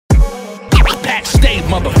save,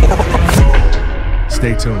 motherfucker.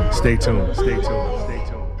 Stay tuned, stay tuned, stay tuned, stay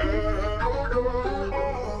tuned.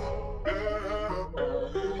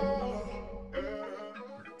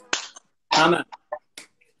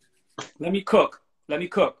 Let me cook. Let me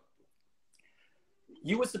cook.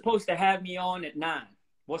 You were supposed to have me on at 9.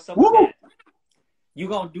 What's up with that? You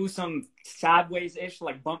gonna do some sideways-ish,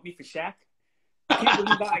 like bump me for Shaq? I can't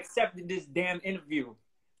believe I accepted this damn interview.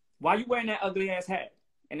 Why you wearing that ugly-ass hat?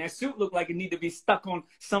 And that suit looked like it need to be stuck on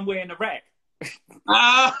somewhere in the rack.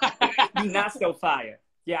 You not so fire.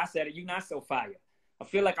 Yeah, I said it. You not so fire. I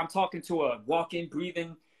feel like I'm talking to a walking,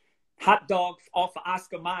 breathing hot dog off of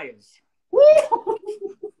Oscar Myers.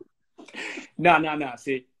 No.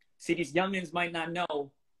 See, these youngins might not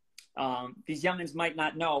know. These youngins might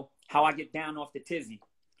not know how I get down off the tizzy.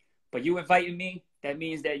 But you inviting me, that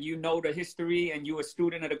means that you know the history and you a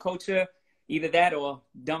student of the culture. Either that or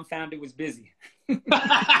dumbfounded was busy.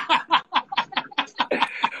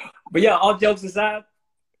 But yeah, all jokes aside,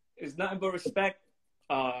 it's nothing but respect.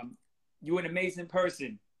 You an amazing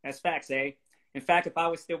person. That's facts, eh? In fact, if I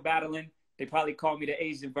was still battling, they probably call me the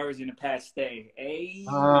Asian version of PatStay. Eh?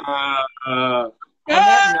 On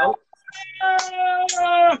that note.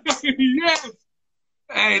 Yes.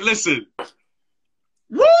 Hey, listen.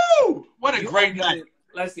 Woo! What a great night.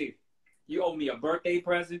 Let's see. You owe me a birthday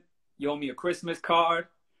present. You owe me a Christmas card.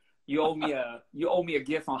 You owe me a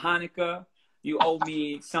gift on Hanukkah. You owe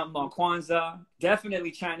me something on Kwanzaa. Definitely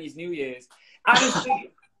Chinese New Year's.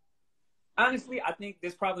 Honestly, I think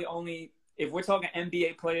there's probably only, if we're talking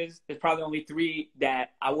NBA players, there's probably only 3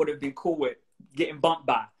 that I would have been cool with getting bumped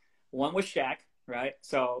by. One was Shaq, right?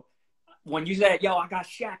 So when you said, yo, I got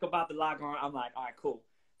Shaq about the locker room, I'm like, all right, cool.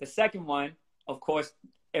 The second one, of course,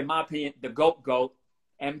 in my opinion, the GOAT,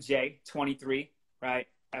 MJ, 23, right?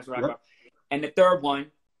 That's right. Yep. And the third one,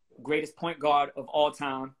 greatest point guard of all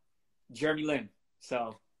time, Jeremy Lin.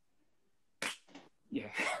 So, yeah.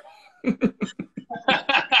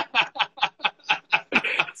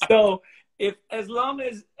 So, as long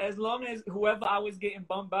as whoever I was getting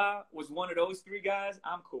bumped by was one of those 3 guys,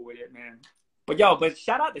 I'm cool with it, man. But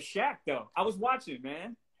shout out to Shaq though. I was watching,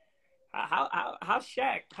 man. How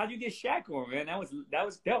Shaq? How'd you get Shaq on, man? That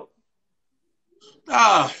was dope.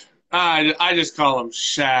 I just call him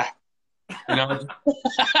Shaq. You know?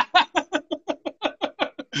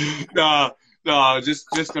 No, just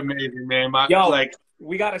amazing, man.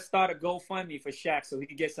 We gotta start a GoFundMe for Shaq so he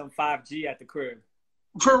can get some 5G at the crib.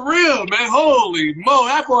 For real, man. Holy mo,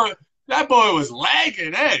 that boy was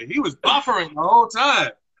lagging. Hey, he was buffering the whole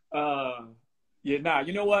time. Yeah, nah.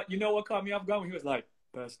 You know what caught me off guard? He was like,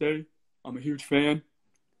 "PatStay, I'm a huge fan.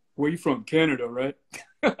 Where you from? Canada, right?"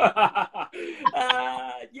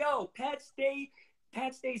 Yo,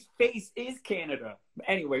 PatStay's face is Canada.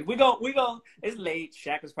 Anyway, we go. It's late.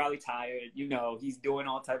 Shaq is probably tired. You know, he's doing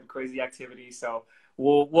all type of crazy activities. So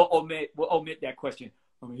we'll omit that question.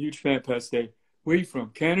 I'm a huge fan, PatStay. Where you from?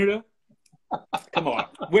 Canada? Come on.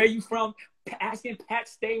 Where you from? Asking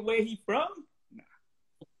PatStay where he from?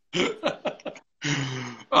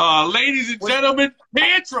 Nah. Ladies and gentlemen,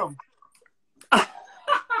 tantrum.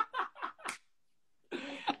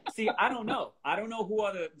 See, I don't know. I don't know who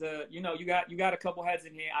are the you got a couple heads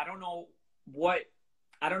in here. I don't know what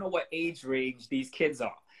age range these kids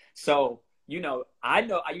are. So,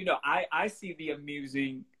 I see the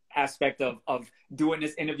amusing aspect of doing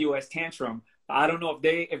this interview as Tantrum. I don't know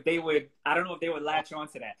if they would latch on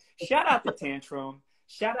to that. Shout out to Tantrum.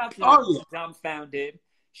 Shout out to Dumbfounded.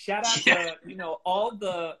 Shout out to, all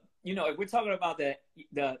the, if we're talking about the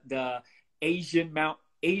Asian Mount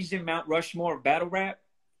Rushmore of battle rap,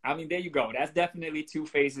 I mean, there you go. That's definitely 2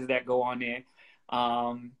 phases that go on there.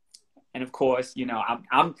 And of course,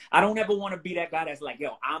 I don't ever want to be that guy that's like,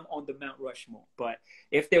 yo, I'm on the Mount Rushmore. But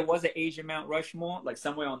if there was an Asian Mount Rushmore, like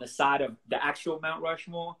somewhere on the side of the actual Mount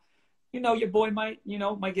Rushmore, your boy might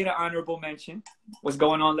get an honorable mention. What's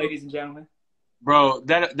going on, ladies and gentlemen? Bro,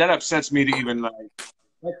 that upsets me to even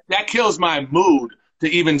that kills my mood to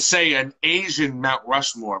even say an Asian Mount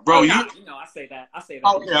Rushmore, bro. I say that. Okay.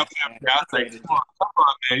 Come on,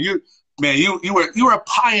 man. You were a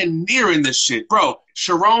pioneer in this shit, bro.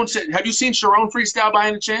 Sharon said, have you seen Sharon freestyle by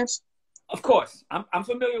any chance? Of course, I'm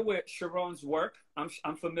familiar with Sharon's work. I'm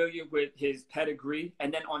familiar with his pedigree,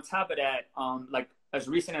 and then on top of that, like as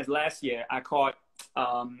recent as last year, I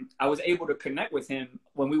was able to connect with him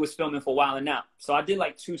when we was filming for Wildin' Out. So I did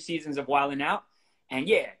like 2 seasons of Wildin' Out, and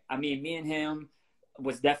yeah, I mean, me and him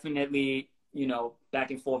was definitely, back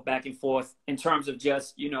and forth in terms of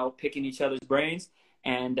just, picking each other's brains.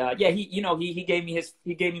 And yeah, he gave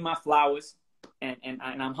me my flowers, and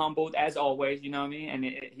I'm humbled as always, you know what I mean? And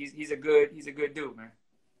he's a good dude, man.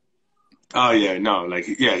 Oh yeah, no, like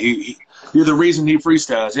yeah, you're the reason he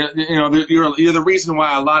freestyles. You know, you're the reason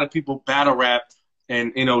why a lot of people battle rap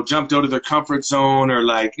and jumped out of their comfort zone or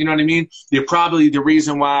like you know what I mean. You're probably the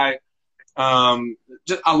reason why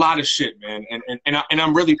just a lot of shit, man. And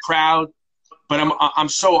I'm really proud, but I'm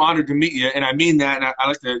so honored to meet you, and I mean that. And I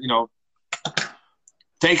like to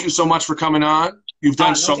thank you so much for coming on. You've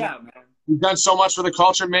done No doubt, man. you've done so much for the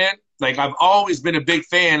culture, man. Like I've always been a big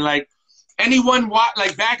fan. Like anyone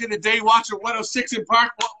like back in the day watching 106 in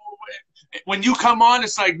Park, when you come on,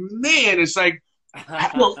 it's like man, it's like.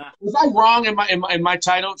 Well, was I wrong in my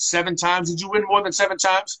title 7 times? Did you win more than 7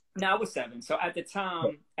 times? No, it was 7. So at the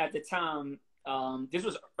time, this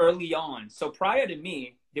was early on. So prior to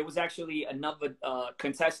me, there was actually another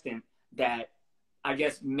contestant that I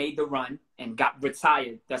guess made the run and got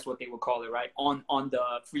retired. That's what they would call it, right? On the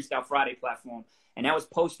Freestyle Friday platform, and that was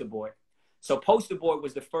Poster Boy. So Poster Boy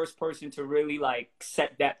was the first person to really like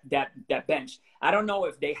set that bench. I don't know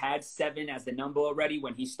if they had 7 as the number already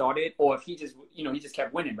when he started, or if he just he just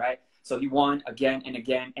kept winning, right? So he won again and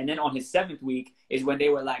again, and then on his 7th week is when they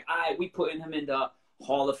were like, "All right, we putting him in the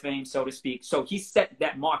Hall of Fame, so to speak." So he set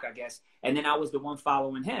that mark, I guess, and then I was the one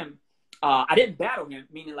following him. I didn't battle him,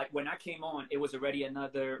 meaning like when I came on, it was already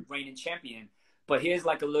another reigning champion. But here's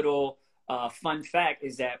like a little fun fact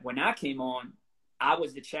is that when I came on, I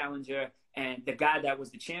was the challenger. And the guy that was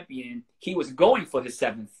the champion, he was going for his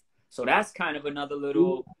 7th. So that's kind of another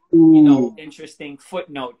little, interesting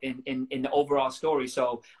footnote in the overall story.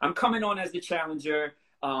 So I'm coming on as the challenger.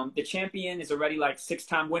 The champion is already like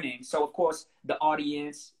 6-time winning. So, of course, the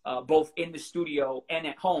audience, both in the studio and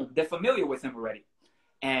at home, they're familiar with him already.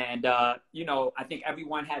 And, I think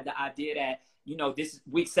everyone had the idea that, this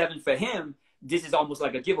week 7 for him, this is almost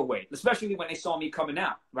like a giveaway, especially when they saw me coming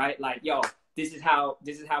out, right? Like, yo, this is how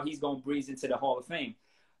he's going to breeze into the Hall of Fame.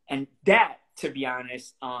 And that, to be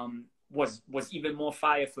honest, was even more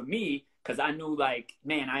fire for me because I knew like,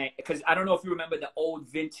 man, because I don't know if you remember the old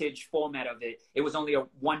vintage format of it. It was only a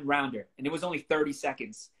 1-rounder and it was only 30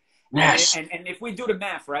 seconds. Yes. And if we do the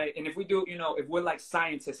math, right? And if we do, if we're like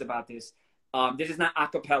scientists about this, this is not a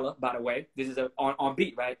cappella, by the way. This is on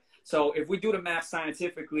beat, right? So if we do the math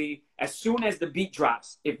scientifically, as soon as the beat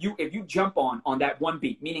drops, if you jump on that one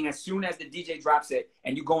beat, meaning as soon as the DJ drops it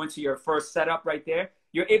and you go into your first setup right there,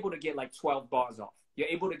 you're able to get like 12 bars off. You're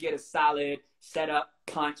able to get a solid setup,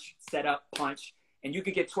 punch, and you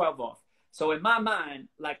could get 12 off. So in my mind,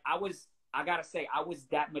 like I gotta say, I was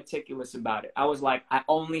that meticulous about it. I was like, I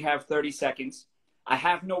only have 30 seconds. I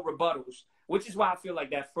have no rebuttals, which is why I feel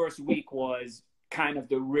like that first week was kind of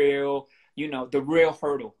the real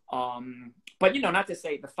hurdle. But, not to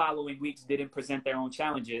say the following weeks didn't present their own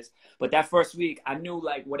challenges, but that first week I knew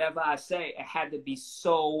like whatever I say, it had to be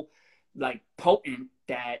so like potent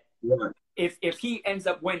that if he ends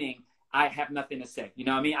up winning, I have nothing to say. You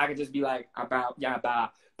know what I mean? I could just be like, about.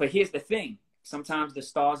 But here's the thing. Sometimes the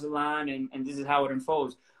stars align and this is how it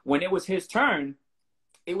unfolds. When it was his turn,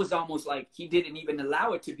 it was almost like he didn't even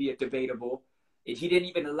allow it to be a debatable. He didn't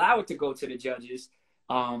even allow it to go to the judges.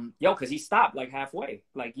 Because he stopped like halfway,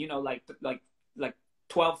 like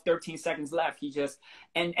 12, 13 seconds left. He just,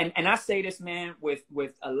 and I say this, man,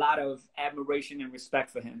 with a lot of admiration and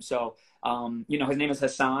respect for him. So, his name is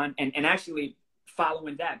Hassan, and actually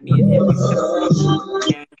following that, me and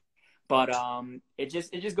him, but it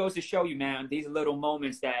just goes to show you, man, these little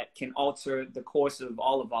moments that can alter the course of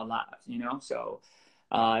all of our lives, So,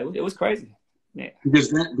 it was crazy. Yeah.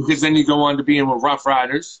 Because then you go on to being with Ruff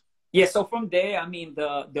Ryders. Yeah, so from there, I mean,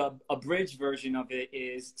 the abridged version of it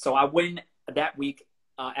is, so I win that week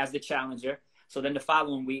as the challenger. So then the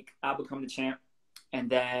following week, I become the champ. And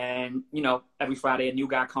then, every Friday, a new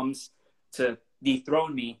guy comes to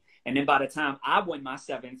dethrone me. And then by the time I win my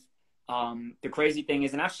 7th, the crazy thing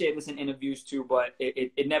is, and I've shared this in interviews too, but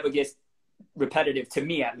it never gets repetitive to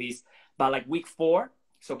me, at least. By like week 4,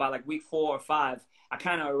 so by like week 4 or 5, I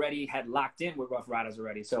kind of already had locked in with Ruff Ryders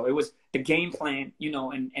already. So it was the game plan,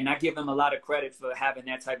 and I give them a lot of credit for having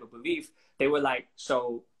that type of belief. They were like,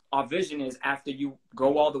 so our vision is after you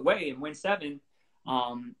go all the way and win 7,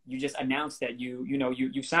 you just announce that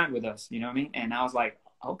you signed with us, you know what I mean? And I was like,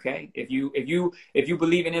 okay, if you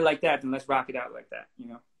believe in it like that, then let's rock it out like that,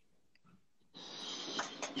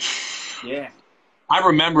 Yeah. I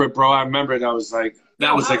remember it, bro. I remember it. I was like,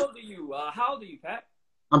 How old are you? How old are you, Pat?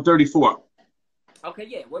 I'm 34. Okay,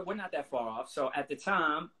 yeah, we're not that far off. So at the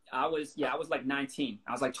time, I was like 19.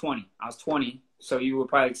 I was like 20. I was 20. So you were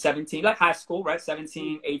probably 17, like high school, right?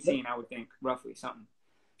 17, 18, I would think, roughly, something.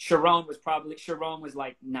 Sharon was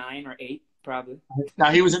like 9 or 8, probably.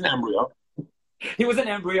 Now, he was an embryo. He was an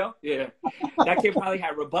embryo, yeah. That kid probably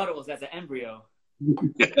had rebuttals as an embryo.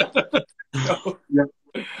 So, Yeah.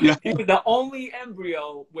 Yeah. he was the only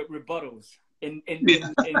embryo with rebuttals in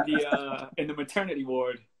the maternity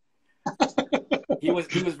ward. He was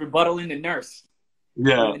rebuttaling the nurse.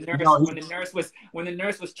 Yeah. When the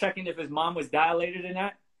nurse was checking if his mom was dilated or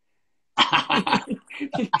not.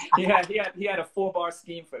 he had a 4-bar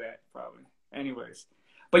scheme for that, probably. Anyways.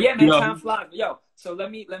 But yeah, man, time flies. Yo, so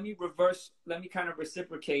let me kind of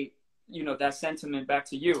reciprocate, that sentiment back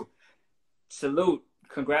to you. Salute.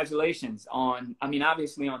 Congratulations on,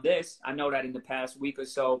 obviously on this. I know that in the past week or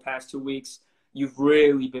so, past 2 weeks, you've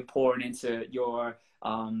really been pouring into your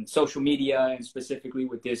social media, and specifically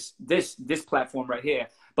with this platform right here.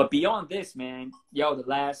 But beyond this, man, yo,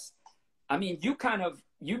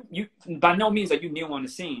 you by no means are you new on the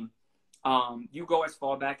scene. You go as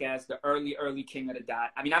far back as the early King of the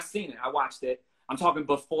Dot. I've seen it. I watched it. I'm talking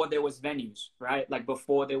before there was venues, right? Like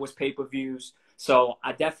before there was pay-per-views. So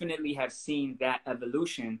I definitely have seen that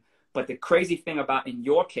evolution. But the crazy thing about in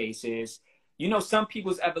your case is, some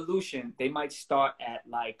people's evolution, they might start at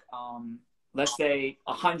like, let's say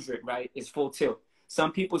 100, right? Is full tilt.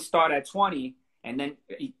 Some people start at 20 and then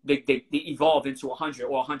they evolve into 100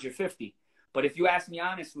 or 150. But if you ask me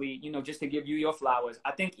honestly, just to give you your flowers,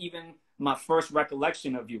 I think even my first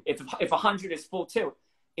recollection of you, if 100 is full tilt,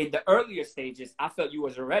 in the earlier stages, I felt you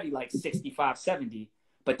was already like 65, 70.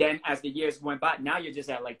 But then as the years went by, now you're just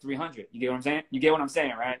at like 300. You get what I'm saying? You get what I'm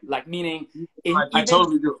saying, right? Like meaning, I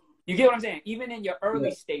totally do. You get what I'm saying? Even in your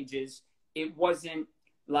early stages, it wasn't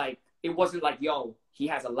like, yo, he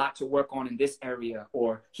has a lot to work on in this area,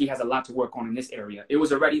 or he has a lot to work on in this area. It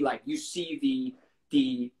was already like you see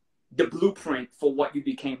the blueprint for what you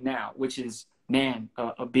became now, which is, man,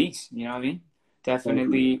 a beast. You know what I mean?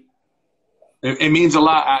 Definitely. It means a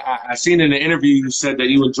lot. I seen in an interview you said that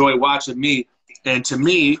you enjoy watching me, and to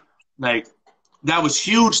me, like, that was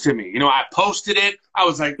huge to me. I posted it. I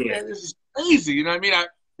was like, man, this is crazy. You know what I mean?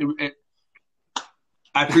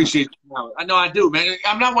 I appreciate it. I know I do, man.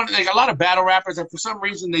 I'm not one like a lot of battle rappers, and for some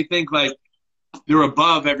reason they think like they're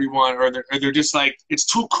above everyone, or they're just like it's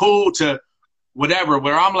too cool to whatever.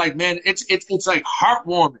 Where I'm like, man, it's like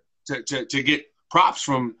heartwarming to get props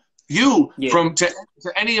from you, to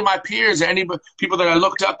any of my peers, or any people that I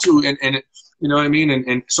looked up to, and you know what I mean.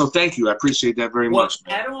 And so thank you. I appreciate that very much.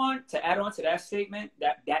 To add on to that statement,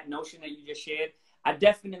 that notion that you just shared, I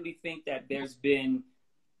definitely think that there's been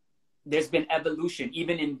evolution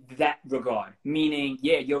even in that regard. Meaning,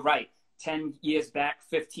 yeah, you're right. 10 years back,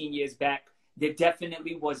 15 years back, there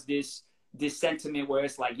definitely was this sentiment where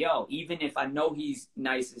it's like, yo, even if I know he's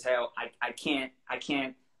nice as hell, I can't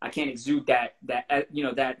exude that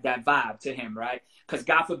vibe to him, right? Because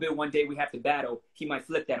God forbid one day we have to battle, he might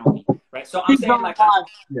flip that on me, right? So I'm saying like, I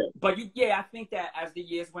think that as the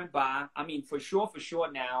years went by, for sure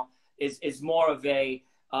now is more of a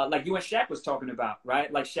like you and Shaq was talking about, right?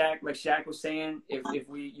 Like Shaq was saying, if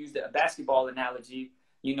we use a basketball analogy,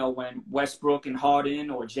 when Westbrook and Harden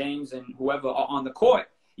or James and whoever are on the court,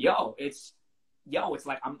 it's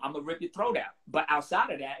like I'm gonna rip your throat out. But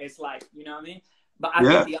outside of that, it's like, you know what I mean? But I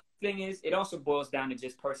think the other thing is, it also boils down to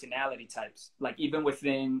just personality types. Like even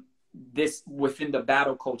within the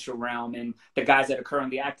battle culture realm and the guys that are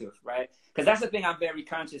currently active, right? Because that's the thing I'm very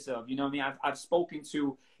conscious of. You know what I mean? I've spoken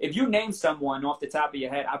to, if you name someone off the top of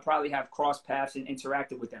your head, I probably have crossed paths and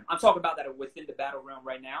interacted with them. I'm talking about that are within the battle realm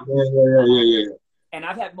right now. Yeah. And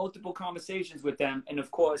I've had multiple conversations with them. And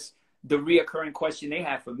of course, the reoccurring question they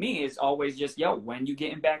have for me is always just, yo, when you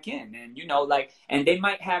getting back in? And, and they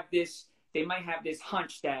might have this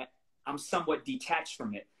hunch that I'm somewhat detached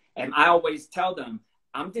from it. And I always tell them,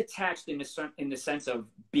 I'm detached in the sense of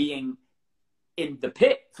being in the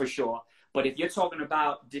pit for sure. But if you're talking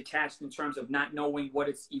about detached in terms of not knowing what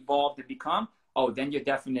it's evolved to become, then you're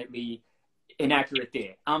definitely inaccurate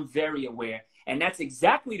there. I'm very aware. And that's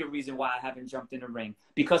exactly the reason why I haven't jumped in the ring,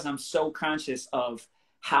 because I'm so conscious of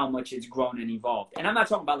how much it's grown and evolved. And I'm not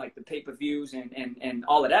talking about like the pay-per-views and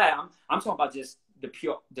all of that. I'm talking about just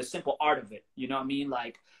the simple art of it. You know what I mean?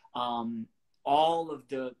 Like all of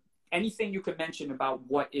anything you could mention about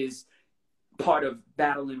what is part of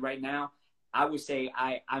battling right now, I would say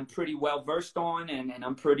I'm pretty well versed on, and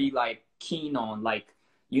I'm pretty like keen on, like,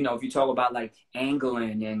 if you talk about like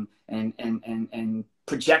angling and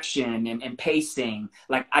projection and pacing,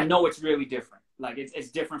 like I know it's really different. Like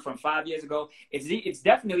it's different from 5 years ago. It's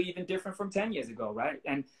definitely even different from 10 years ago, right?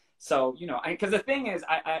 And so, because the thing is,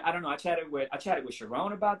 I don't know, I chatted with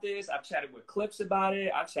Sharon about this. I've chatted with Clips about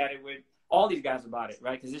it. I've chatted with all these guys about it,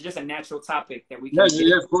 right? Because it's just a natural topic that we can.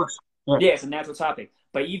 Yeah, of course. Yeah, it's a natural topic.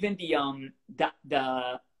 But even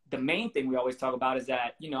the main thing we always talk about is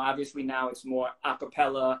that, obviously now it's more a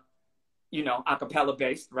cappella you know, acapella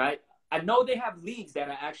based, right? I know they have leagues that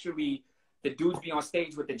are actually the dudes be on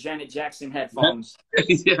stage with the Janet Jackson headphones.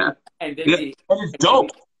 Yeah. And they Yeah. be, It's dope.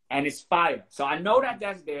 and it's fire. So I know that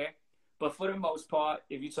that's there. But for the most part,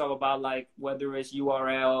 if you talk about like whether it's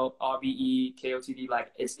URL, RBE, KOTD,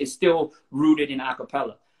 like it's still rooted in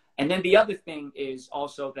acapella. And then the other thing is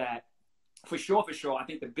also that for sure, I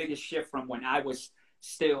think the biggest shift from when I was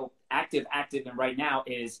still active, and right now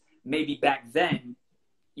is maybe back then,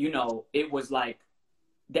 you know, it was like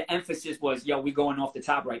the emphasis was, yo, we going off the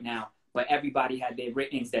top right now. But everybody had their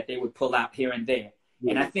writtens that they would pull out here and there.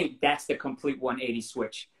 Yeah. And I think that's the complete 180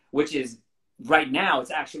 switch, which is right now,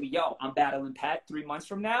 it's actually, yo, I'm battling Pat 3 months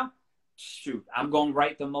from now. Shoot, I'm going to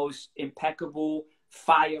write the most impeccable,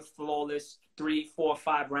 fire, flawless 3, 4,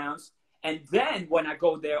 5 rounds. And then when I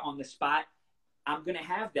go there on the spot, I'm going to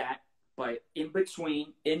have that. But in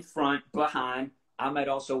between, in front, behind, I might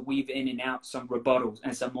also weave in and out some rebuttals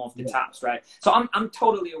and some off the tops, right? So I'm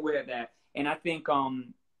totally aware of that. And I think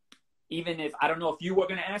even if, I don't know if you were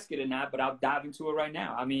going to ask it or not, but I'll dive into it right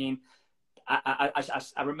now. I mean,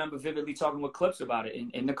 I remember vividly talking with Clips about it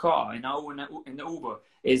in the car, in the Uber,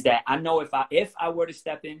 is that I know if I were to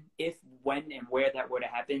step in, if, when, and where that were to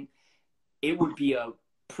happen, it would be a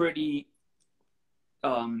pretty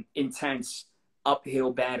intense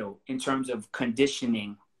uphill battle in terms of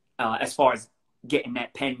conditioning as far as getting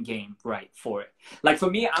that pen game right for it. Like for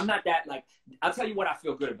me, I'm not that, like, I'll tell you what I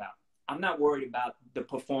feel good about. I'm not worried about the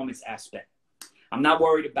performance aspect. I'm not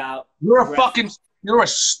worried about. Oh,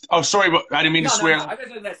 sorry, but I didn't mean to swear. No.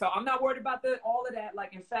 So I'm not worried about all of that.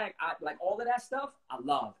 Like, in fact, all of that stuff I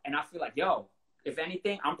love. And I feel like, yo, if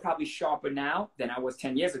anything, I'm probably sharper now than I was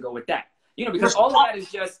 10 years ago with that. You know, because all of that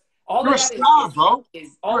is just, all of that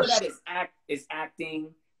is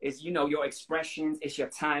acting, is, you know, your expressions, it's your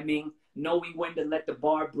timing, knowing when to let the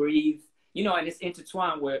bar breathe. You know, and it's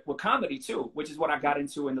intertwined with comedy too, which is what I got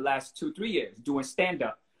into in the last 2-3 years, doing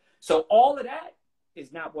stand-up. So all of that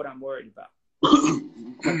is not what I'm worried about. But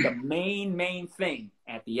the main thing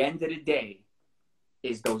at the end of the day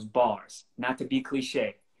is those bars. Not to be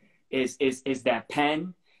cliche, is that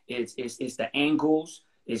pen, is the angles,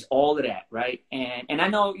 is all of that, right? And I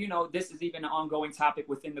know, you know, this is even an ongoing topic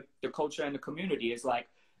within the culture and the community. Is like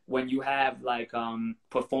when you have like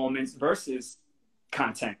performance versus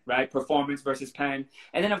content, right? Performance versus pen.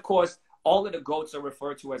 And then of course, all of the GOATs are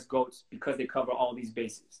referred to as GOATs because they cover all these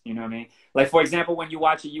bases. You know what I mean? Like, for example, when you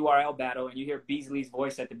watch a URL battle and you hear Beasley's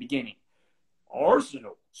voice at the beginning,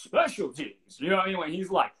 Arsenal specialties, you know what I mean? When he's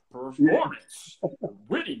like, performance,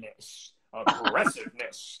 wittiness,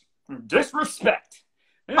 aggressiveness, disrespect.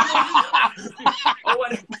 You know,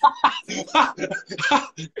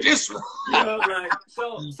 like,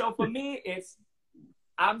 so for me, it's,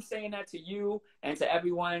 I'm saying that to you and to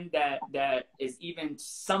everyone that is even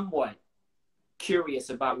somewhat curious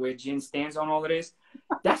about where Jin stands on all of this.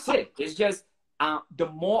 That's it. It's just the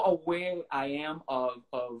more aware I am of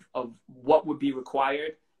what would be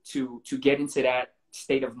required to get into that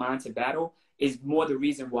state of mind to battle is more the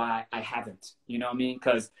reason why I haven't. You know what I mean?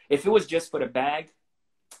 Because if it was just for the bag,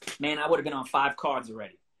 man, I would have been on 5 cards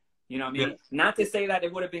already. You know what I mean? Yeah. Not to say that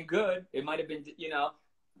it would have been good. It might have been, you know,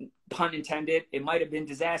 pun intended, it might have been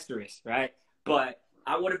disastrous, right? But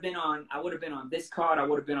I would have been on this card, I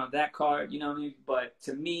would have been on that card, you know what I mean? But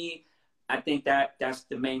to me, I think that's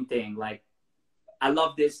the main thing. Like, I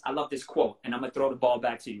love this quote, and I'm gonna throw the ball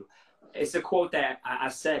back to you. It's a quote that I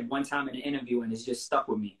said one time in an interview, and it's just stuck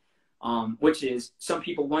with me. Which is, some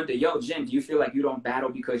people wonder, yo, Jin, do you feel like you don't battle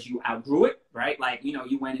because you outgrew it, right? Like, you know,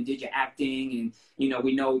 you went and did your acting, and, you know,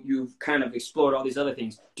 we know you've kind of explored all these other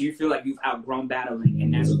things. Do you feel like you've outgrown battling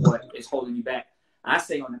and that's what is holding you back? I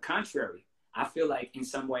say, on the contrary, I feel like in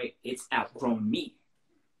some way it's outgrown me.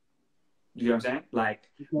 You know what I'm saying? Like,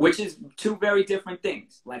 which is 2 very different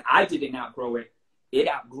things. Like, I didn't outgrow it. It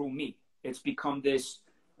outgrew me. It's become this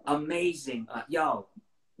amazing, I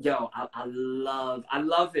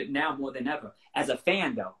love it now more than ever. As a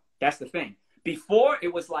fan, though, that's the thing. Before,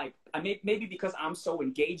 it was like, maybe because I'm so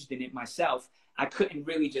engaged in it myself, I couldn't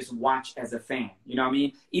really just watch as a fan. You know what I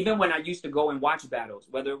mean? Even when I used to go and watch battles,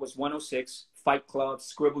 whether it was 106, Fight Club,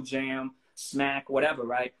 Scribble Jam, Smack, whatever,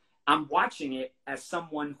 right? I'm watching it as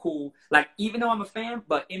someone who, like, even though I'm a fan,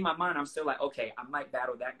 but in my mind, I'm still like, okay, I might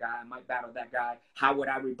battle that guy. I might battle that guy. How would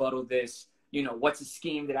I rebuttal this? You know, what's a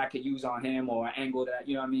scheme that I could use on him, or an angle that,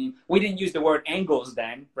 you know what I mean? We didn't use the word angles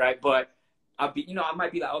then, right? But I'll be, you know, I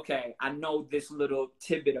might be like, okay, I know this little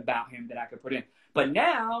tidbit about him that I could put in. But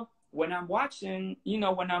now, when I'm watching,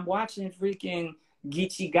 freaking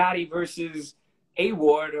Geechee Gotti versus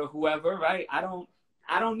A-Ward or whoever, right? I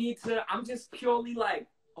don't need to, I'm just purely like,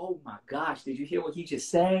 oh my gosh, did you hear what he just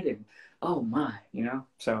said? And oh my,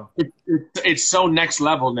 so. It's so next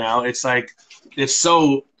level now. It's like it's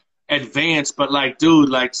so advanced, but like, dude,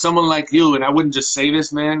 like someone like you, and I wouldn't just say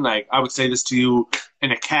this, man. Like I would say this to you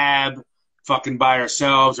in a cab, fucking by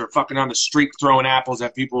ourselves, or fucking on the street throwing apples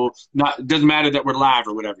at people. Not it doesn't matter that we're live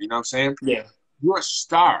or whatever. You know what I'm saying? Yeah. You're a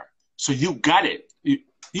star, so you got it.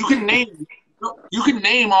 You can name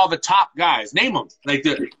all the top guys. Name them like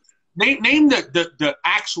name the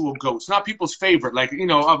actual goats, not people's favorite, like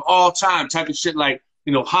of all time type of shit, like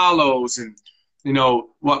Hollows and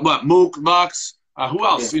what Mook Lux, who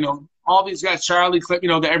else? Yeah. All these guys, Charlie Clip,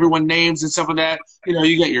 that everyone names and stuff like that.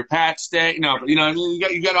 You got your Pat Stay, but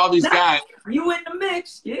you got all these guys. You in the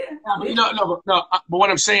mix, yeah. No. But what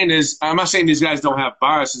I'm saying is, I'm not saying these guys don't have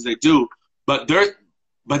biases. They do, but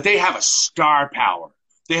they have a star power.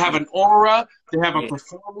 They have an aura. They have a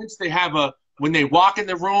performance. They have a when they walk in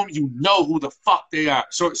the room, you know who the fuck they are.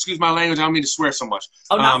 So excuse my language. I don't mean to swear so much.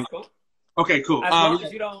 Oh no, cool. Okay, cool. As long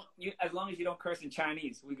as you don't curse in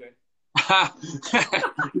Chinese, we good. I'm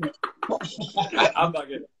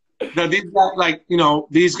bugging. No, these guys,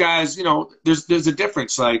 these guys, there's a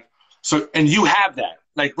difference, and you have that,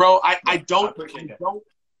 bro. I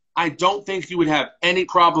don't think you would have any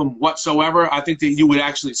problem whatsoever. I think that you would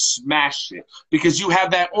actually smash it because you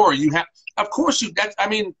have that aura. Of course,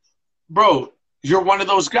 bro. You're one of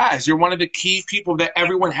those guys. You're one of the key people that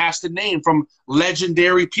everyone has to name from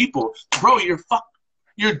legendary people, bro. You're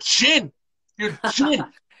Jin. You're Jin.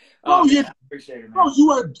 Bro, appreciate it, man. Bro,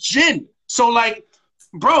 you are Jin. So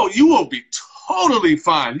bro, you will be totally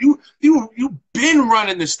fine. You've been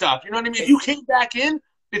running this stuff. You know what I mean? You came back in.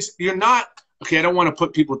 You're not okay. I don't want to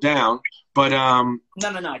put people down, but No.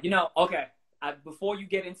 Okay. Before you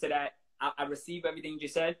get into that, I receive everything you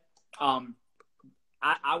just said. I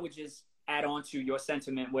would just add on to your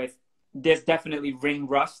sentiment with there's definitely ring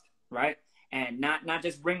rust, right? And not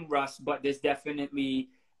just ring rust, but there's definitely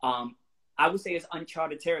I would say it's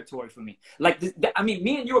uncharted territory for me.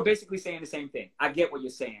 Me and you are basically saying the same thing. I get what you're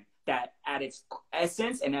saying. That at its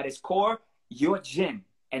essence and at its core, you're Jin,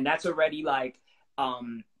 and that's already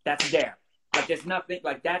that's there. There's nothing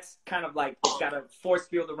that's kind of it's got a force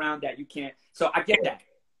field around that you can't. So I get that,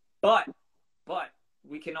 but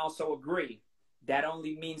we can also agree that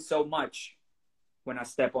only means so much when I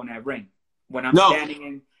step on that ring. When I'm standing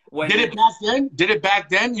in. Did it back then? Did it back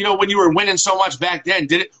then? When you were winning so much back then?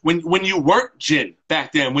 Did it when you weren't Jin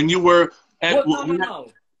back then? When you were at,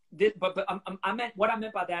 no. I meant what I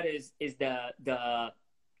meant by that is the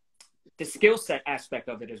skill set aspect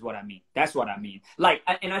of it is what I mean. That's what I mean.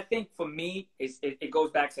 And I think for me, it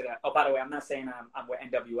goes back to that. Oh, by the way, I'm not saying I'm with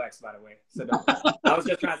NWX, by the way. So I was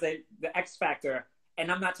just trying to say the X Factor,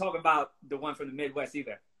 and I'm not talking about the one from the Midwest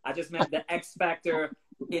either. I just meant the X Factor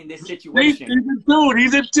in this situation. He's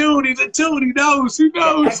a dude. He knows.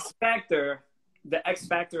 The X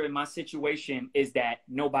Factor in my situation is that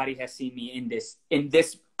nobody has seen me in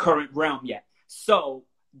this current realm yet. So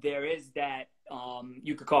there is that,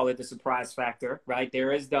 you could call it the surprise factor, right?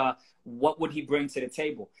 There is what would he bring to the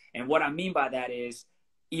table? And what I mean by that is,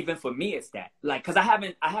 even for me, it's that, cause I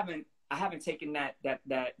haven't taken that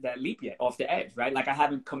leap yet off the edge, right? I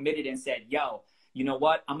haven't committed and said, yo, you know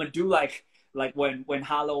what? I'm going to do like when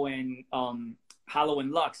Hollow and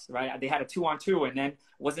Lux, right? They had a 2-on-2 and then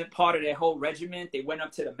wasn't part of their whole regiment. They went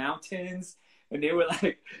up to the mountains and they were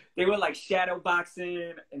shadow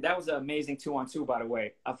boxing. And that was an amazing 2-on-2, by the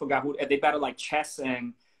way. I forgot who they battled, Chess,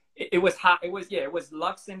 and it was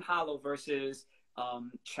Lux and Hollow versus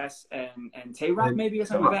Chess and Tay-Rock maybe or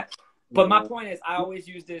something like that. But my point is, I always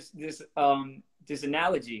use this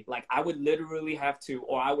analogy. I would literally have to,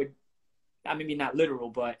 maybe not literal,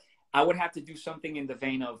 but I would have to do something in the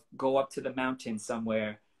vein of go up to the mountain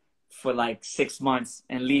somewhere for 6 months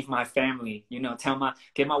and leave my family,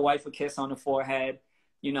 give my wife a kiss on the forehead,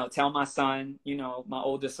 tell my son, my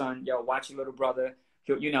older son, yo, watch your little brother,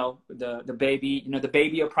 the baby, the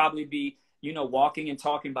baby will probably be, walking and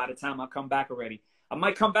talking by the time I come back already. I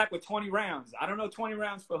might come back with 20 rounds. I don't know 20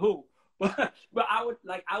 rounds for who, but I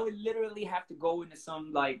would literally have to go into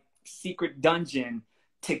some secret dungeon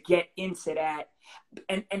to get into that.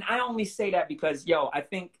 And I only say that because, I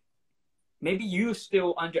think maybe you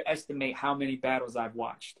still underestimate how many battles I've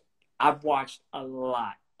watched. I've watched a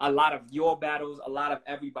lot of your battles, a lot of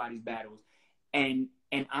everybody's battles. And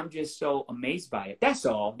I'm just so amazed by it. That's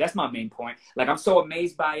all. That's my main point. I'm so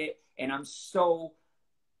amazed by it. And I'm so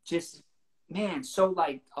just, so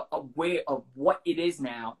aware of what it is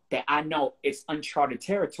now that I know it's uncharted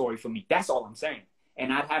territory for me. That's all I'm saying.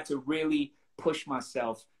 And I'd have to really push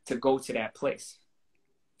myself to go to that place.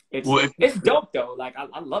 Well, It's dope though. Like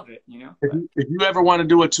I love it, you know. if you ever want to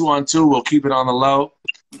do a 2-on-2, we'll keep it on the low.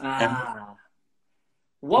 Ah,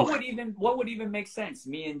 what would even make sense?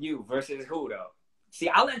 Me and you versus who though? See,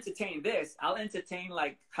 I'll entertain this. I'll entertain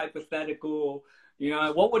like hypothetical. You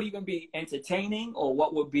know, what would even be entertaining, or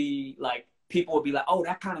what would be like people would be like, oh,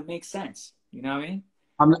 that kind of makes sense. You know what I mean?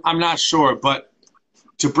 I'm not sure, but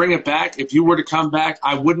to bring it back, if you were to come back,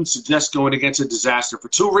 I wouldn't suggest going against a disaster for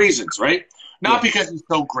 2 reasons, right? Not because he's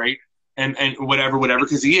so great and whatever,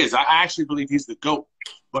 because he is. I actually believe he's the GOAT.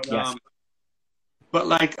 But yes. But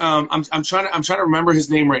like I'm trying to remember his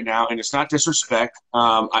name right now, and it's not disrespect.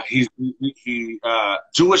 He's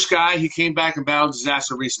Jewish guy. He came back and battled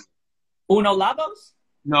disaster recently. Uno Labos?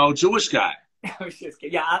 No, Jewish guy. I was just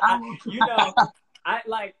kidding. Yeah, you know, I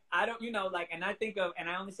don't, you know, like, and I think of, and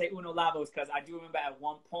I only say Uno Labos because I do remember at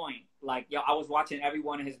one point, like, yo, I was watching every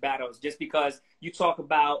one of his battles just because you talk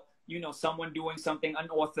about, you know, someone doing something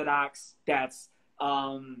unorthodox that's,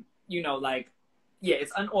 you know, like, yeah,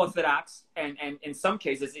 it's unorthodox, and in some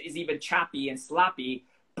cases is even choppy and sloppy.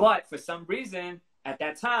 But for some reason, at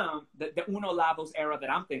that time, the Uno Labos era that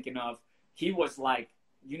I'm thinking of, he was like,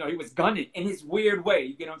 you know, he was gunning in his weird way.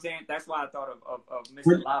 You get what I'm saying? That's why I thought of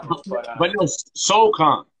Mr. Labos. But no, Soul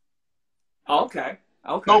Khan. Oh, okay.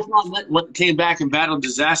 Okay. Soul Khan came back and battled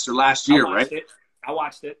disaster last year, right? I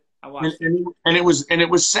watched it. And it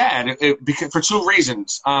was sad because for 2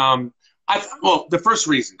 reasons. Well, the first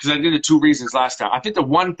reason, because I did the 2 reasons last time. I think the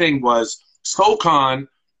one thing was Soul Khan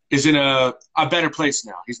is in a better place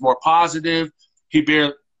now. He's more positive. He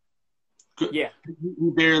barely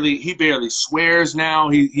swears now.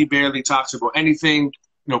 He barely talks about anything, you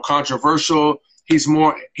know, controversial. He's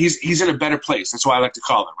in a better place. That's why I like to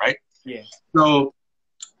call him, right? Yeah. So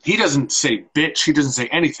he doesn't say bitch. He doesn't say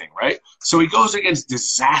anything, right? So he goes against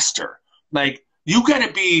disaster. Like, you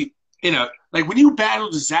gotta be in a, like, when you battle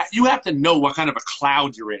disaster, you have to know what kind of a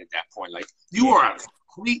cloud you're in at that point. Like, you are a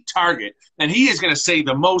complete target, and he is gonna say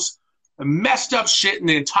the most messed up shit in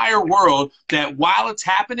the entire world that while it's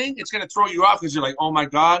happening, it's going to throw you off because you're like, oh my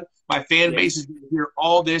God, my fan base is going to hear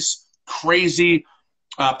all this crazy,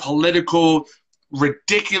 political,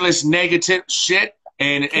 ridiculous, negative shit.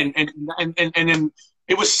 And then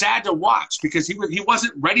it was sad to watch because he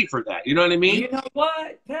wasn't ready for that. You know what I mean? You know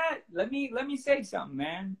what, Pat? Let me say something,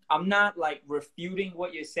 man. I'm not like refuting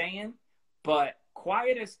what you're saying, but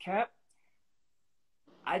quiet as kept,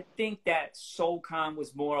 I think that Soul Khan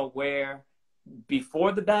was more aware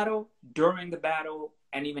before the battle, during the battle,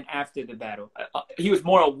 and even after the battle. He was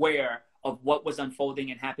more aware of what was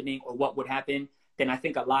unfolding and happening, or what would happen, than I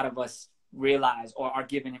think a lot of us realize or are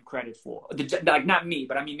giving him credit for. Like, not me,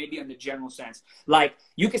 but I mean maybe in the general sense. Like,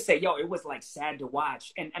 you could say, yo, it was like sad to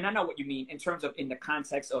watch. And I know what you mean in terms of in the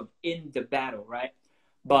context of in the battle, right?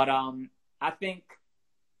 But I think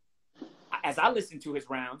as I listen to his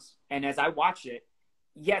rounds and as I watch it,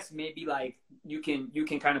 yes, maybe like you can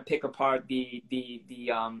kind of pick apart the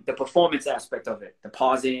performance aspect of it, the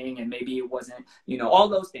pausing, and maybe it wasn't, you know, all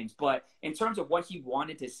those things. But in terms of what he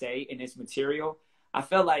wanted to say in his material, I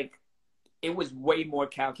felt like it was way more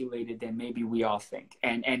calculated than maybe we all think.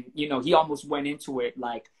 And you know, he almost went into it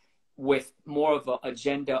like with more of an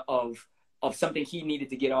agenda of something he needed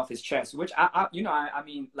to get off his chest, which I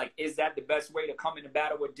mean, like, is that the best way to come into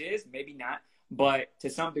battle with Diz? Maybe not. But to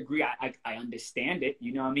some degree, I understand it.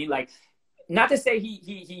 You know what I mean? Like, not to say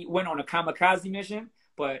he went on a kamikaze mission,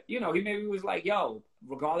 but, you know, he maybe was like, yo,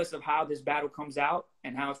 regardless of how this battle comes out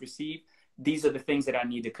and how it's received, these are the things that I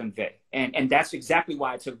need to convey. And that's exactly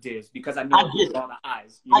why I took Diz, because I know it with all the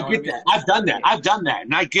eyes. You know I get that. I've done that. I've done that.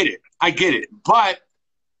 And I get it. But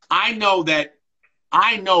I know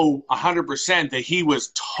 100% that he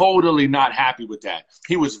was totally not happy with that.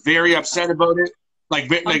 He was very upset about it. Like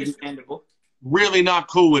understandable. Really not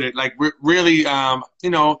cool with it. Like, really, you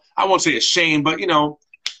know, I won't say ashamed, but, you know,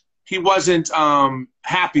 he wasn't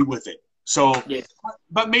happy with it. So, yeah.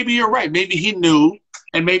 But maybe you're right. Maybe he knew,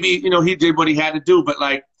 and maybe, you know, he did what he had to do. But,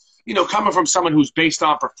 like, you know, coming from someone who's based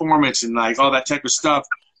on performance and, like, all that type of stuff,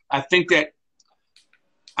 I think that,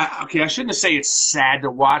 I shouldn't say it's sad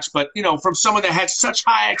to watch, but, you know, from someone that had such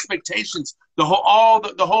high expectations, the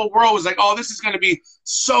whole world was like, oh, this is going to be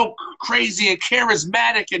so crazy and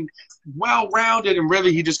charismatic and well-rounded, and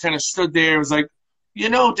really he just kind of stood there and was like, you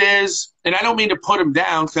know, Diz, and I don't mean to put him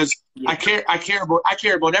down because I care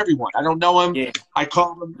about everyone. I don't know him. Yeah. I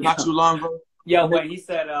called him not too long ago. Yeah, when he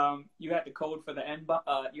said you had the code for the N-bomb,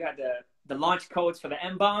 you had the launch codes for the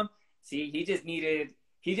N-bomb. See, he just needed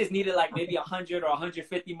like maybe 100 or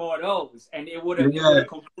 150 more of those, and it would have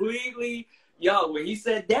completely. Yo, when he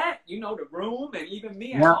said that, you know, the room and even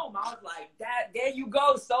me at home, I was like, "That, there you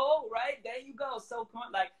go, Soul, right? There you go, Soul."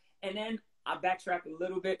 Like, and then I backtrack a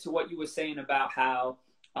little bit to what you were saying about how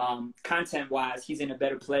content-wise he's in a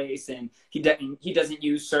better place, and he doesn't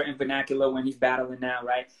use certain vernacular when he's battling now,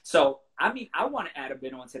 right? So I mean, I want to add a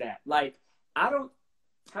bit onto that. Like, how do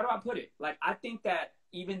I put it? Like, I think that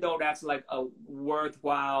even though that's like a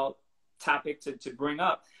worthwhile topic to bring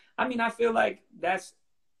up, I mean, I feel like that's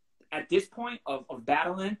at this point of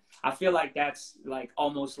battling, I feel like that's like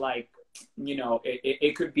almost like, you know,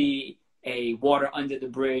 it could be a water under the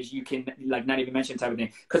bridge, you can like not even mention type of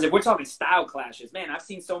thing. Because if we're talking style clashes, man, I've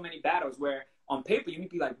seen so many battles where on paper you can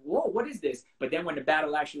be like, whoa, what is this? But then when the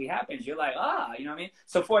battle actually happens, you're like, you know what I mean?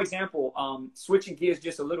 So for example, switching gears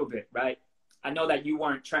just a little bit, right? I know that you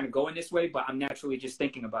weren't trying to go in this way, but I'm naturally just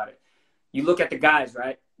thinking about it. You look at the guys,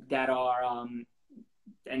 right, that are,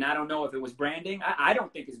 and I don't know if it was branding. I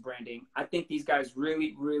don't think it's branding. I think these guys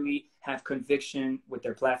really, really have conviction with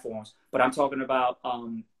their platforms. But I'm talking about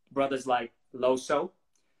brothers like Loso,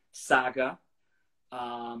 Saga,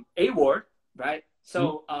 A-Ward, right?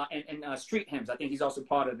 So, and Street Hymns, I think he's also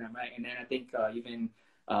part of them, right? And then I think even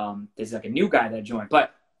there's like a new guy that joined.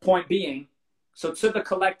 But point being, so to the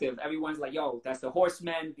collective, everyone's like, yo, that's the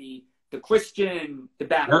Horsemen, the Christian, the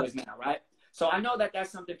battle is now, right? So I know that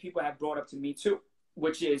that's something people have brought up to me too,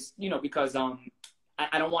 which is, you know, because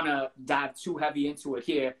I don't want to dive too heavy into it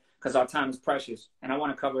here because our time is precious and I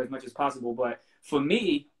want to cover as much as possible. But for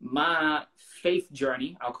me, my faith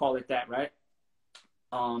journey, I'll call it that, right,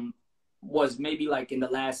 was maybe like in the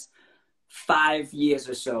last 5 years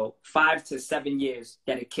or so, 5 to 7 years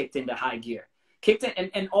that it kicked into high gear. Kicked in,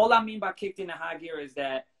 and all I mean by kicked into high gear is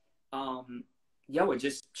that, it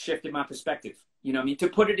just shifted my perspective. You know what I mean? To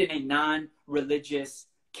put it in a non-religious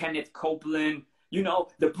Kenneth Copeland, you know,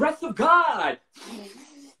 the breath of God,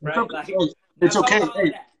 right? Like, it's okay.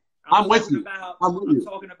 Hey, I'm with you. I'm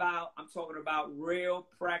talking about real,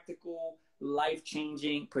 practical,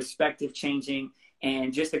 life-changing, perspective-changing,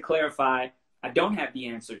 and just to clarify, I don't have the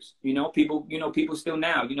answers. You know, people still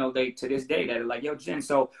now, you know, they to this day that are like, yo, Jen,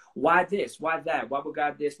 so why this? Why that? Why would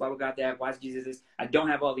God this? Why would God that? Why is Jesus this? I don't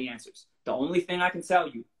have all the answers. The only thing I can tell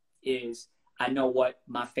you is I know what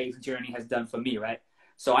my faith journey has done for me, right?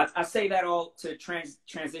 So I say that all to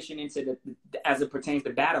transition into the as it pertains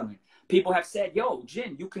to battling. People have said, yo,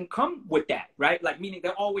 Jin, you can come with that, right? Like, meaning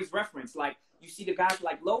they're always referenced. Like, you see the guys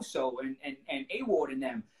like Loso and A-Ward in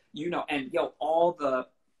them, you know, and yo,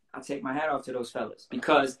 I take my hat off to those fellas,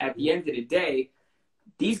 because at the end of the day,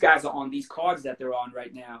 these guys are on these cards that they're on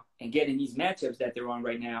right now and getting these matchups that they're on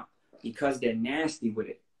right now because they're nasty with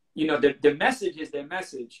it. You know, the message is their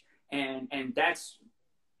message, and that's,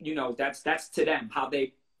 you know, that's to them how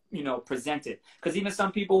they, you know, present it. Because even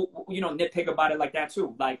some people, you know, nitpick about it like that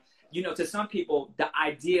too. Like, you know, to some people, the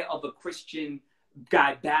idea of a Christian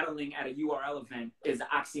guy battling at a URL event is an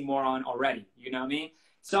oxymoron already. You know what I mean?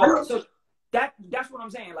 So that's what I'm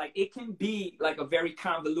saying. Like, it can be like a very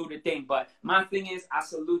convoluted thing, but my thing is I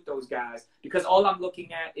salute those guys because all I'm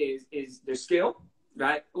looking at is their skill,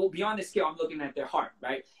 right? Well, beyond the skill, I'm looking at their heart,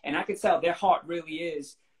 right? And I can tell their heart really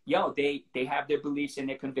is, yo, they have their beliefs and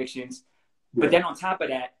their convictions. Yeah. But then on top of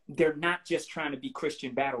that, they're not just trying to be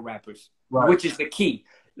Christian battle rappers, right, which is the key.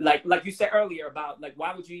 Like you said earlier about, like,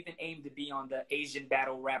 why would you even aim to be on the Asian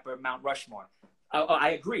battle rapper Mount Rushmore?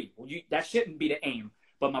 I agree. Well, that shouldn't be the aim.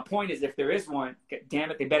 But my point is, if there is one,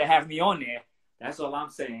 damn it, they better have me on there. That's all I'm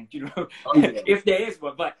saying, you know, if there is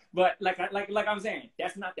one. But like I'm saying,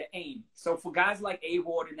 that's not the aim. So for guys like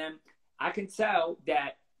A-Ward and them, I can tell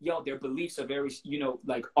that, yo, their beliefs are very, you know,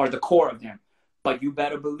 like, are the core of them. But you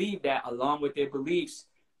better believe that along with their beliefs,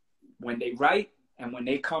 when they write and when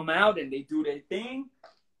they come out and they do their thing,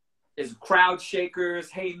 is crowd shakers,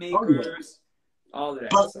 haymakers, all of that.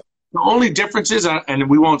 But the only difference is, and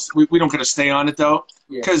we don't gotta stay on it though,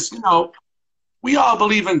 because, you know, we all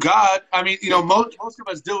believe in God. I mean, you know, most of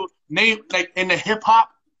us do. Like in the hip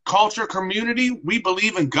hop culture community, we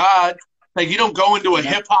believe in God. Like, you don't go into a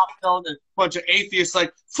hip hop show and a bunch of atheists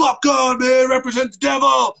like, fuck God, man, represent the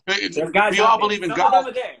devil. We all believe in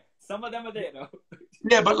God. Some of them are there though.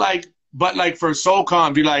 Yeah, but like for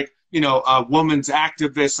SoulCon, be like, you know, a woman's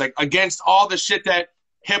activist, like against all the shit that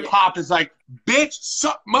hip hop is like, bitch,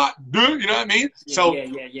 suck my dude. You know what I mean?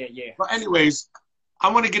 Yeah. But anyways, I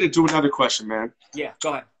want to get into another question, man. Yeah,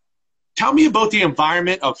 go ahead. Tell me about the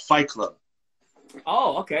environment of Fight Club.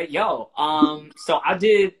 Oh, okay. Yo, so I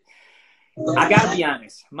gotta be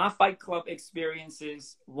honest. My Fight Club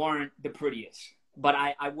experiences weren't the prettiest, but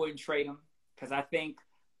I wouldn't trade them because I think,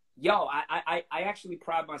 I actually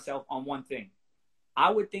pride myself on one thing. I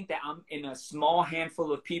would think that I'm in a small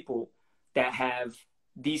handful of people that have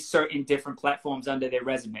these certain different platforms under their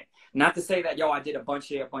resume. Not to say that, I did a bunch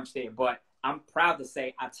here, a bunch there, but I'm proud to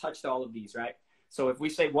say I touched all of these, right? So if we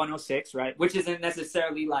say 106, right, which isn't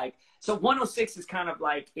necessarily like, so 106 is kind of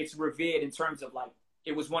like, it's revered in terms of like,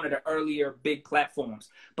 it was one of the earlier big platforms.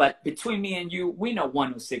 But between me and you, we know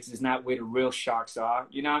 106 is not where the real sharks are.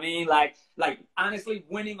 You know what I mean? Like honestly,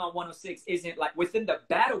 winning on 106 isn't like, within the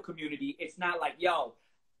battle community, it's not like, yo,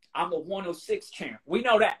 I'm a 106 champ. We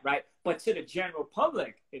know that, right? But to the general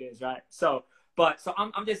public, it is, right? So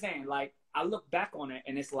I'm just saying, like, I look back on it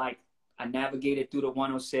and it's like, I navigated through the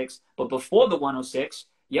 106, but before the 106,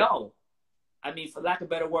 yo, I mean, for lack of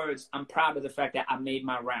better words, I'm proud of the fact that I made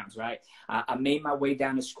my rounds, right? I made my way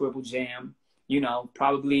down to Scribble Jam, you know,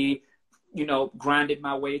 probably, you know, grinded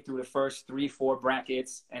my way through the first 3-4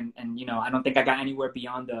 brackets. And you know, I don't think I got anywhere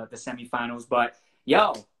beyond the semifinals, but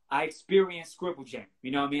yo, I experienced Scribble Jam.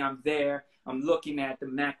 You know what I mean? I'm there. I'm looking at the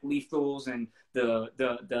Mac Lethals and the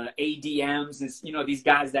ADMs and, you know, these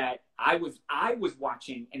guys that I was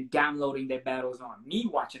watching and downloading their battles on, me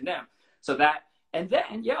watching them. So that, and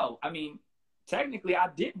then, yo, I mean, technically, I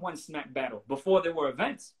did one Smack battle before there were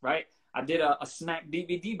events, right? I did a Smack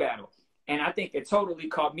DVD battle. And I think it totally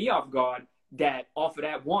caught me off guard that off of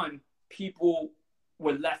that one, people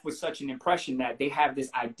were left with such an impression that they have this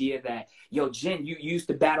idea that, yo, Jen, you used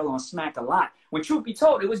to battle on Smack a lot. When truth be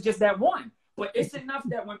told, it was just that one. But it's enough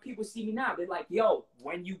that when people see me now, they're like, yo,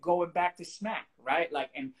 when you going back to Smack, right? Like,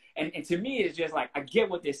 and to me, it's just like, I get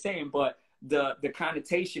what they're saying, but the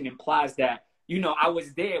connotation implies that, you know, I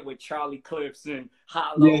was there with Charlie Clips and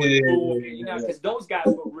Hollow and Boom, you know, because those guys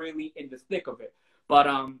were really in the thick of it. But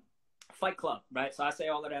Fight Club, right? So I say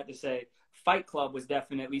all of that to say Fight Club was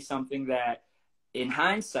definitely something that, in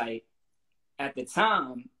hindsight, at the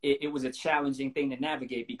time, it was a challenging thing to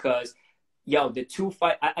navigate because, yo, the two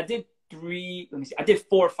fight, I did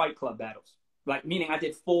 4 Fight Club battles. Like, meaning I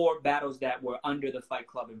did 4 battles that were under the Fight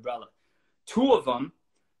Club umbrella. 2 of them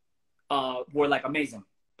were like amazing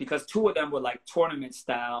because 2 of them were like tournament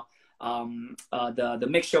style, the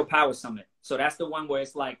Mix Show Power Summit. So that's the one where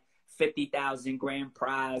it's like 50,000 grand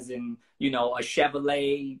prize and, you know, a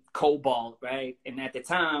Chevrolet Cobalt, right? And at the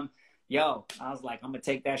time, yo, I was like, I'm going to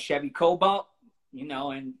take that Chevy Cobalt, you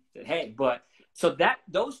know, and hey, but so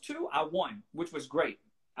those 2 I won, which was great.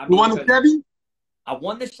 I mean, you won the Chevy? I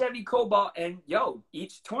won the Chevy Cobalt and yo,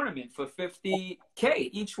 each tournament for $50K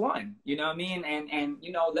each one, you know what I mean? And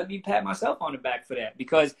you know, let me pat myself on the back for that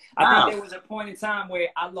because I think there was a point in time where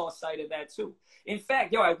I lost sight of that too. In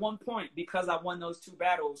fact, yo, at one point, because I won those 2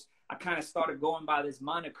 battles, I kind of started going by this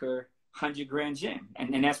moniker, 100 Grand Gym.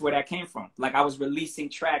 And that's where that came from. Like I was releasing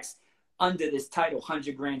tracks under this title,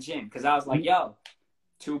 100 Grand Gym, because I was like, yo,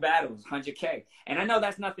 2 battles, 100K. And I know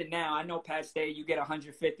that's nothing now. I know Pat Stay, you get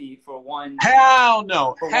 150 for one. Hell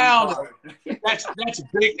no. Hell no. That's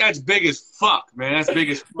big. That's big as fuck, man. That's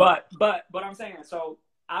big as fuck. But I'm saying, so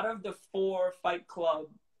out of the 4 Fight Club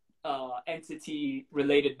entity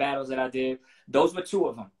related battles that I did, those were 2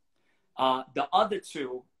 of them. The other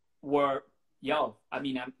 2 were, yo, I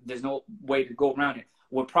mean, there's no way to go around it,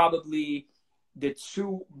 were probably the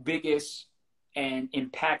 2 biggest and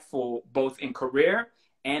impactful, both in career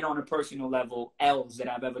and on a personal level, L's that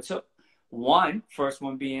I've ever took. First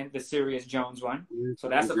one being the Serious Jones one. So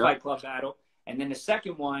that's a Fight Club battle. And then the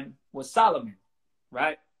second one was Solomon,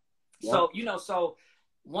 right? Yeah. So, you know, so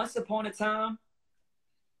once upon a time,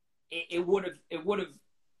 it would have,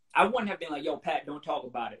 I wouldn't have been like, yo, Pat, don't talk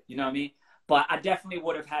about it. You know what I mean? But I definitely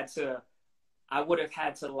would have had to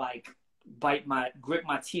like grip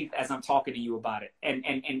my teeth as I'm talking to you about it and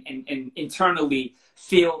internally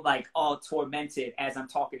feel like all tormented as I'm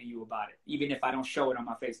talking to you about it, even if I don't show it on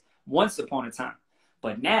my face once upon a time.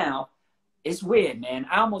 But now it's weird, man.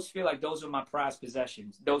 I almost feel like those are my prized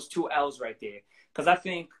possessions, those 2 L's right there. Cause I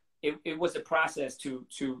think it was a process to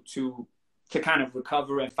kind of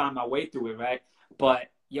recover and find my way through it. Right.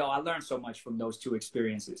 But yo, I learned so much from those 2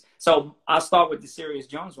 experiences. So I'll start with the Serious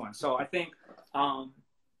Jones one. So I think,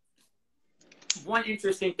 one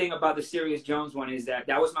interesting thing about the Serious Jones one is that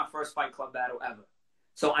was my first Fight Club battle ever.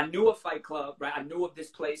 So I knew a Fight Club, right? I knew of this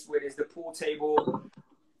place where there's the pool table,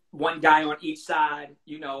 1 guy on each side,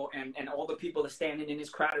 you know, and all the people are standing in this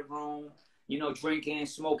crowded room, you know, drinking,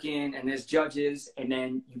 smoking, and there's judges, and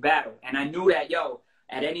then you battle. And I knew that, yo,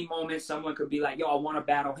 at any moment, someone could be like, yo, I want to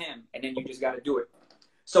battle him, and then you just got to do it.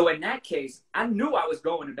 So in that case, I knew I was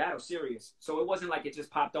going to battle Serious. So it wasn't like it just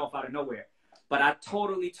popped off out of nowhere. But I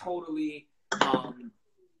totally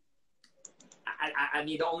I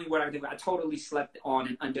mean, the only word I can think of, I totally slept on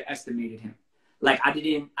and underestimated him. Like I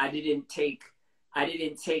didn't take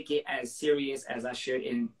it as serious as I should.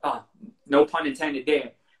 And no pun intended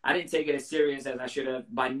there. I didn't take it as serious as I should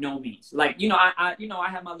have by no means. Like, you know, I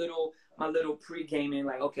had my little pre-gaming,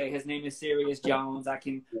 like, okay, his name is Serious Jones. I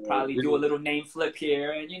can probably do a little name flip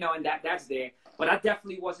here, and, you know, and that's there. But I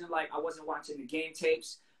definitely wasn't like, I wasn't watching the game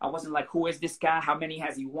tapes. I wasn't like, who is this guy? How many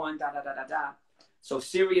has he won? Da, da, da, da, da. So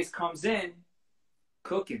Serious comes in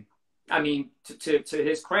cooking. I mean, to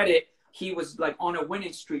his credit, he was like on a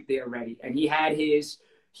winning streak there already. And he had his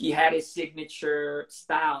signature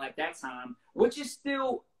style at that time, which is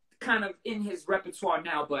still kind of in his repertoire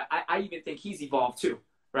now. But I even think he's evolved too,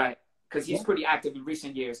 right? Because he's pretty active in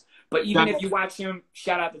recent years. But even if you watch him,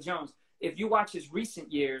 shout out to Jones, if you watch his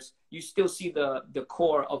recent years, you still see the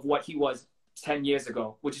core of what he was 10 years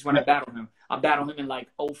ago, which is when I battled him. I battled him in like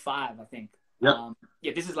 05, I think. Yep.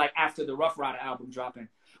 Yeah, this is like after the Ruff Ryder album dropping,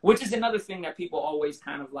 which is another thing that people always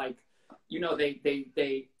kind of like, you know,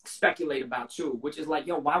 they speculate about too, which is like,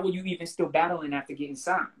 yo, why were you even still battling after getting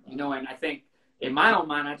signed? You know, and I think in my own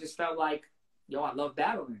mind, I just felt like, yo, I love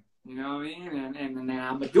battling. You know what I mean? And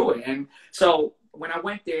I'm going to do it. And so when I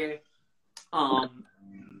went there,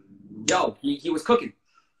 he was cooking,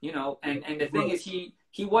 you know, and the thing is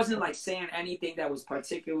he wasn't like saying anything that was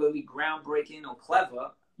particularly groundbreaking or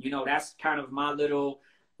clever. You know, that's kind of my little,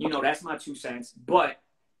 you know, that's my 2 cents. But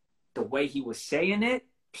the way he was saying it,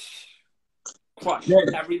 crush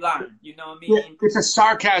every line. You know what I mean? Yeah, it's a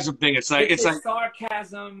sarcasm thing. It's like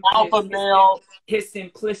sarcasm, alpha male. His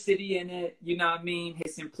simplicity in it. You know what I mean?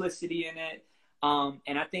 His simplicity in it.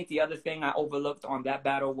 And I think the other thing I overlooked on that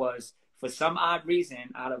battle was, for some odd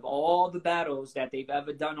reason, out of all the battles that they've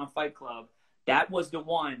ever done on Fight Club, that was the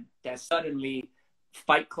one that suddenly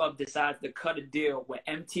Fight Club decides to cut a deal with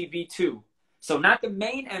MTV2. So not the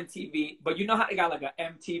main MTV, but you know how they got like a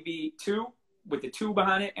MTV2 with the 2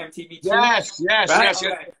 behind it, MTV2? Yes.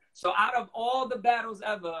 Okay. So out of all the battles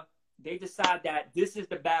ever, they decide that this is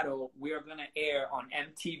the battle we are going to air on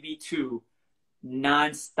MTV2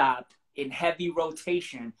 nonstop in heavy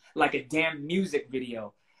rotation, like a damn music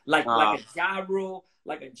video. Like a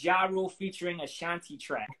Ja Rule featuring a Shanti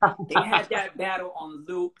track. They had that battle on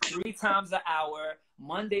loop 3 times an hour,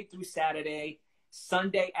 Monday through Saturday,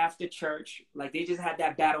 Sunday after church. Like, they just had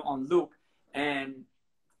that battle on loop, and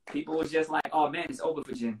people was just like, "Oh man, it's over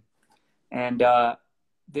for Jin." And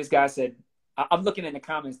this guy said, "I'm looking in the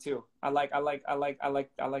comments too. I like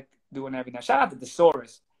doing every now." Shout out to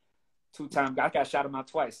Thesaurus, 2-time guy. I got shout him out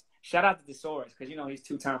twice. Shout out to Thesaurus because you know he's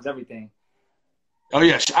 2 times everything. Oh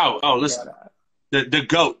yeah. Oh, listen. The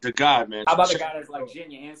GOAT, the God, man. How about the guy that's like, Jin,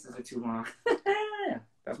 your answers are too long?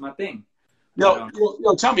 That's my thing. Yo,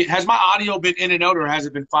 tell me, has my audio been in and out, or has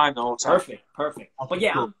it been fine the whole time? Perfect. But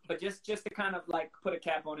yeah, but just to kind of like put a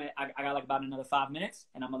cap on it, I got like about another 5 minutes,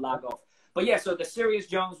 and I'm gonna log off. But yeah, so the Serious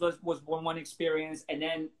Jones was one experience, and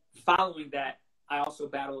then following that, I also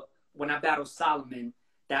battled Solomon.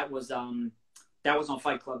 That was on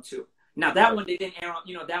Fight Club 2. Now that one they didn't air on,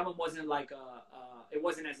 you know, that one wasn't like it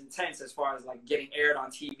wasn't as intense as far as like getting aired on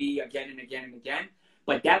TV again and again and again.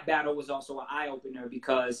 But that battle was also an eye opener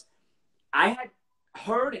because I had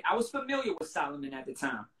heard it. I was familiar with Solomon at the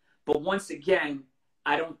time, but once again,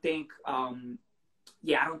 I don't think I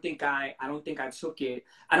took it.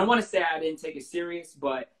 I don't want to say I didn't take it serious,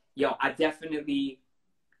 but yo, I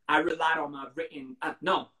relied on my written. I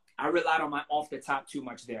relied on my off the top too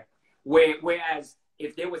much there. Whereas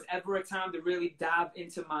if there was ever a time to really dive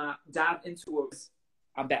into it,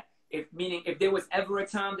 I'm back. If there was ever a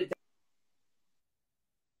time to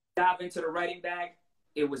dive into the writing bag,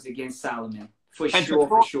 it was against Solomon. For sure.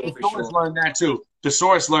 Thesaurus learned that too.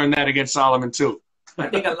 Thesaurus learned that against Solomon too. I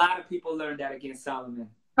think a lot of people learned that against Solomon.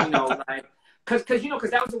 You know, like, cause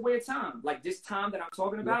that was a weird time. Like this time that I'm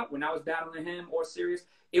talking about, when I was battling him or Serious,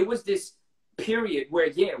 it was this period where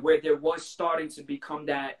there was starting to become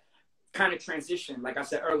that kind of transition, like I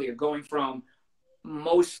said earlier, going from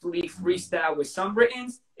mostly freestyle with some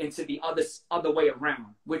writtens into the other way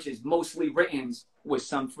around, which is mostly writtens with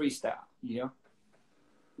some freestyle, you know?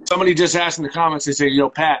 Somebody just asked in the comments, they say, yo,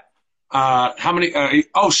 Pat, how many,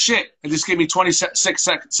 oh shit, it just gave me 26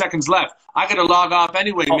 seconds left. I got to log off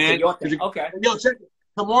anyway, man. Okay. Yo, check it.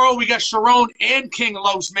 Tomorrow we got Sharon and King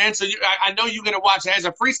Los, man. So I know you're going to watch that. As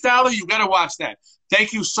a freestyler, you got to watch that.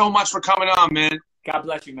 Thank you so much for coming on, man. God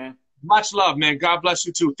bless you, man. Much love, man. God bless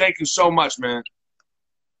you too. Thank you so much, man.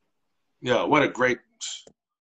 Yeah, what a great